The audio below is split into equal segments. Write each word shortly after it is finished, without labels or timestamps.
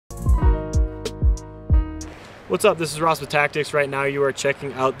What's up? This is Ross with Tactics. Right now you are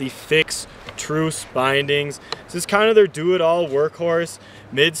checking out the Fix Truce bindings. This is kind of their do-it-all workhorse.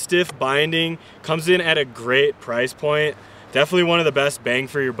 Mid-stiff binding, comes in at a great price point. Definitely one of the best bang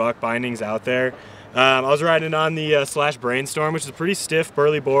for your buck bindings out there. I was riding on the Slash Brainstorm, which is a pretty stiff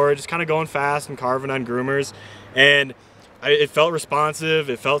burly board, just kind of going fast and carving on groomers. And it felt responsive,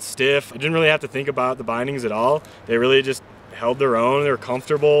 it felt stiff. I didn't really have to think about the bindings at all. They really just held their own. They were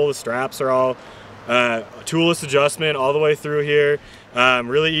comfortable. The straps are all toolless adjustment all the way through here.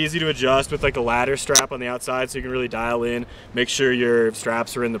 Really easy to adjust with like a ladder strap on the outside, so you can really dial in, make sure your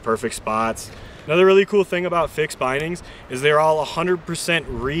straps are in the perfect spots. Another really cool thing about Fix bindings is they're all 100%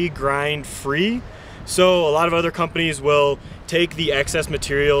 regrind free. So a lot of other companies will take the excess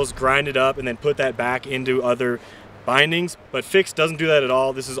materials, grind it up, and then put that back into other bindings, but Fix doesn't do that at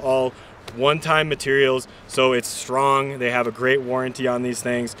all. This is all one-time materials, so it's strong. They have a great warranty on these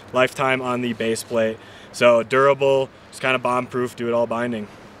things, lifetime on the base plate. So durable, just kind of bomb-proof, do-it-all binding.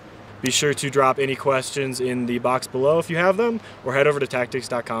 Be sure to drop any questions in the box below if you have them, or head over to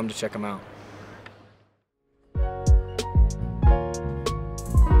tactics.com to check them out.